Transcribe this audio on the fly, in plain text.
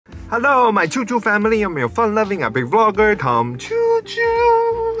Hello, my Choo Choo family. I'm your fun-loving epic vlogger, Tom Choo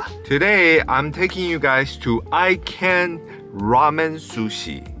Choo. Today, I'm taking you guys to Aikan Ramen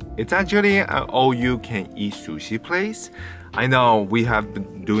Sushi. It's actually an all-you-can-eat sushi place. I know we have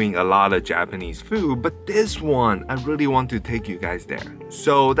been doing a lot of Japanese food, but this one, I really want to take you guys there.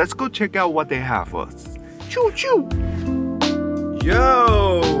 So let's go check out what they have for us. Choo choo!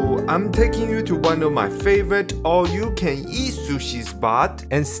 Yo! I'm taking you to one of my favorite all-you-can-eat sushi spot,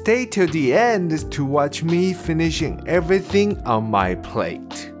 and stay till the end to watch me finishing everything on my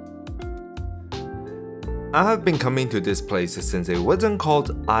plate. I have been coming to this place since it wasn't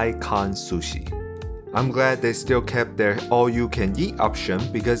called Aikan Sushi. I'm glad they still kept their all-you-can-eat option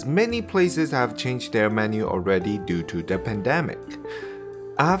because many places have changed their menu already due to the pandemic.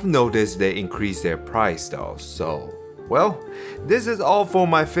 I've noticed they increased their price though, so well, this is all for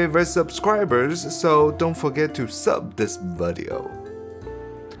my favorite subscribers, so don't forget to sub this video.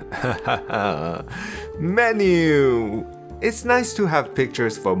 Menu! It's nice to have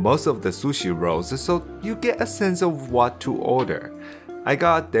pictures for most of the sushi rolls so you get a sense of what to order. I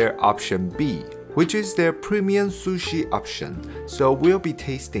got their option B, which is their premium sushi option, so we'll be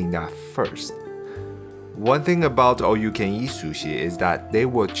tasting that first. One thing about all-you-can-eat sushi is that they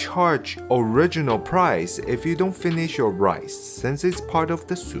will charge original price if you don't finish your rice, since it's part of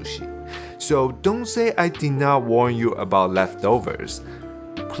the sushi. So don't say I did not warn you about leftovers.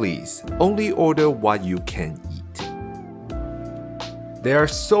 Please, only order what you can eat. There are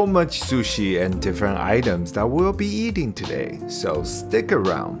so much sushi and different items that we'll be eating today, so stick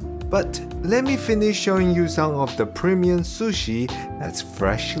around. But let me finish showing you some of the premium sushi that's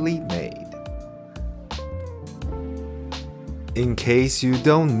freshly made. In case you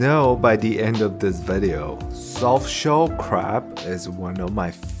don't know by the end of this video, soft shell crab is one of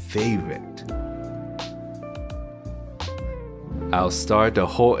my favorite. I'll start the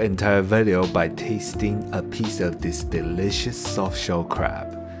whole entire video by tasting a piece of this delicious soft shell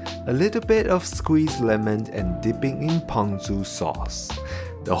crab. A little bit of squeezed lemon and dipping in ponzu sauce.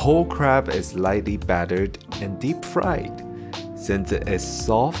 The whole crab is lightly battered and deep fried. Since it is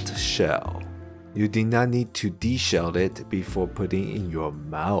soft shell, you do not need to deshell it before putting in your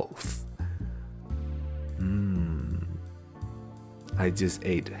mouth. I just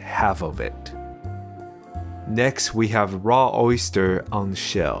ate half of it. Next, we have raw oyster on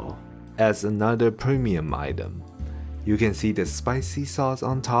shell as another premium item. You can see the spicy sauce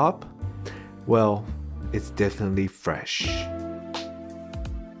on top. Well, it's definitely fresh.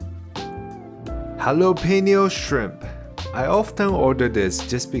 Jalapeno shrimp. I often order this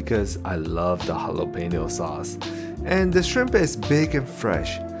just because I love the jalapeno sauce. And the shrimp is big and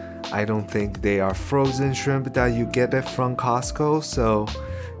fresh. I don't think they are frozen shrimp that you get it from Costco, so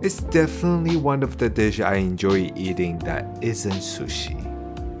it's definitely one of the dishes I enjoy eating that isn't sushi.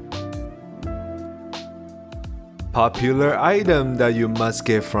 Popular item that you must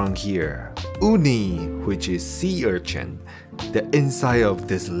get from here. Uni, which is sea urchin. The inside of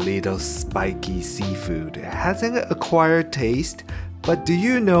this little spiky seafood has an acquired taste, but do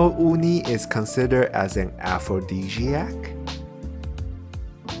you know uni is considered as an aphrodisiac?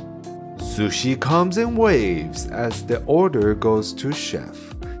 Sushi comes in waves as the order goes to chef,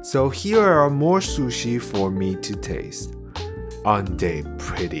 so here are more sushi for me to taste. Aren't they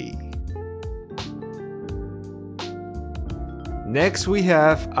pretty? Next we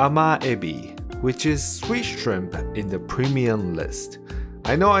have ama ebi, which is sweet shrimp in the premium list.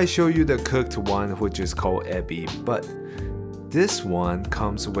 I know I show you the cooked one, which is called ebi, but this one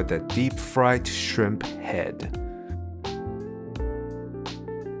comes with a deep fried shrimp head.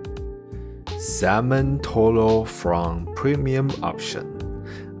 Salmon toro from premium option.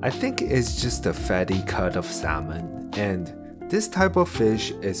 I think it's just a fatty cut of salmon, and this type of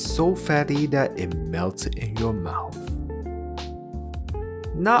fish is so fatty that it melts in your mouth.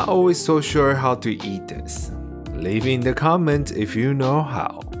 Not always so sure how to eat this. Leave in the comments if you know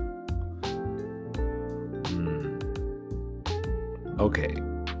how. Okay.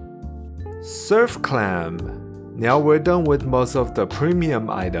 Surf clam. Now we're done with most of the premium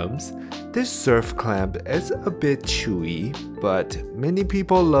items. This surf clam is a bit chewy, but many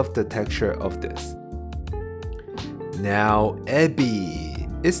people love the texture of this. Now ebi.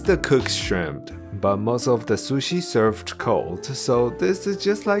 It's the cooked shrimp, but most of the sushi served cold, so this is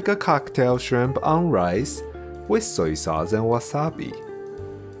just like a cocktail shrimp on rice with soy sauce and wasabi.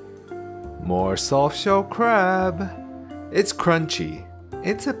 More soft shell crab. It's crunchy.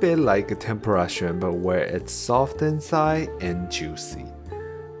 It's a bit like a tempura shrimp where it's soft inside and juicy.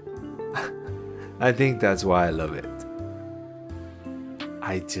 I think that's why I love it.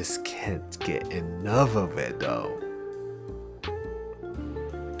 I just can't get enough of it though.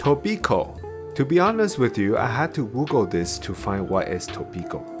 Tobiko. To be honest with you, I had to Google this to find what is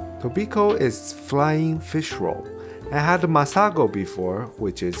tobiko. Tobiko is flying fish roll. I had masago before,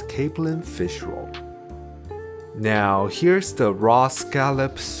 which is capelin fish roll. Now here's the raw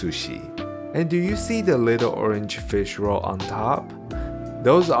scallop sushi. And do you see the little orange fish roll on top?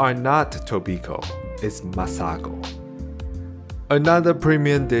 Those are not tobiko, it's masago. Another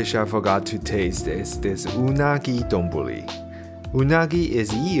premium dish I forgot to taste is this unagi donburi. Unagi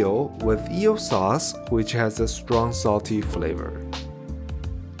is eel with eel sauce, which has a strong salty flavor.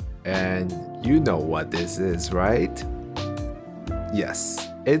 And you know what this is, right? Yes,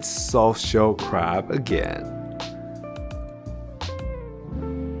 it's soft-shell crab again.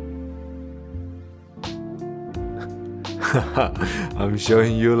 I'm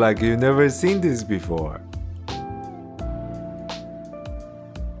showing you like you've never seen this before.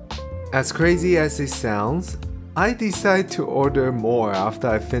 As crazy as it sounds, I decide to order more after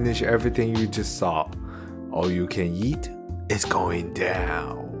I finish everything you just saw. All you can eat is going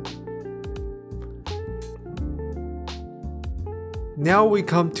down. Now we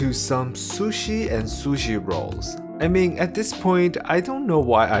come to some sushi and sushi rolls. I mean, at this point, I don't know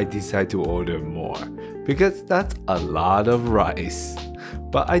why I decide to order more, because that's a lot of rice.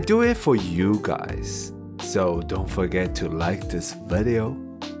 But I do it for you guys, so don't forget to like this video.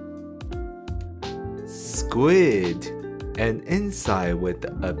 Squid, and inside with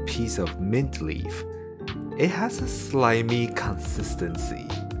a piece of mint leaf. It has a slimy consistency,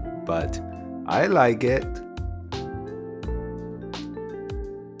 but I like it.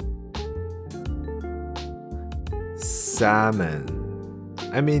 Salmon.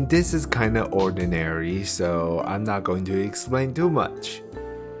 I mean, this is kinda ordinary, so I'm not going to explain too much.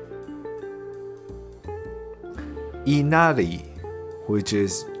 Inari, which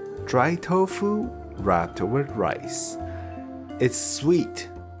is dry tofu wrapped with rice. It's sweet,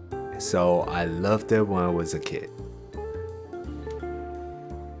 so I loved it when I was a kid.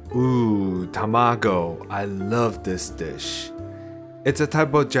 Ooh, tamago. I love this dish. It's a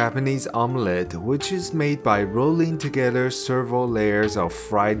type of Japanese omelette which is made by rolling together several layers of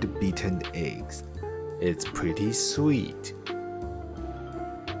fried beaten eggs. It's pretty sweet.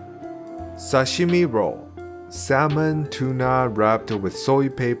 Sashimi roll. Salmon, tuna wrapped with soy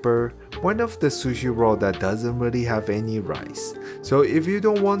paper. One of the sushi roll that doesn't really have any rice. So if you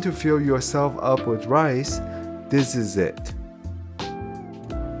don't want to fill yourself up with rice, this is it.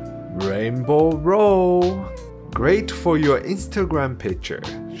 Rainbow roll. Great for your Instagram picture.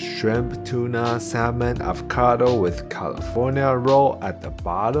 Shrimp, tuna, salmon, avocado with California roll at the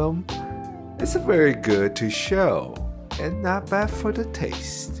bottom. It's very good to show and not bad for the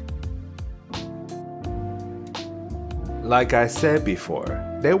taste. Like I said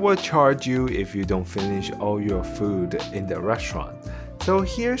before, they will charge you if you don't finish all your food in the restaurant. So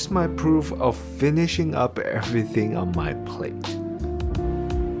here's my proof of finishing up everything on my plate.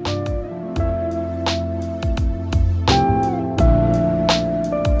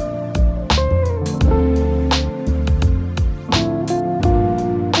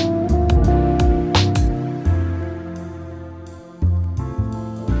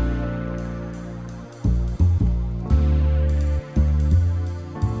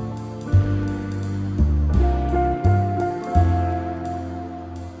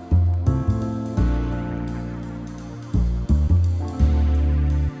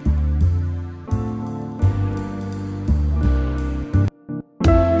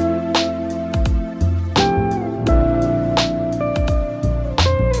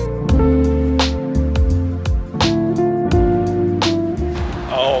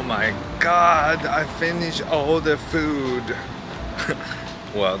 God, I finished all the food.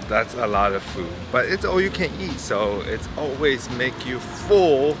 Well, that's a lot of food, but it's all you can eat, so it's always make you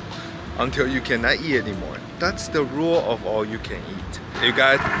full until you cannot eat anymore. That's the rule of all you can eat. You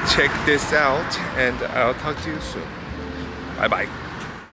gotta check this out, and I'll talk to you soon. Bye bye.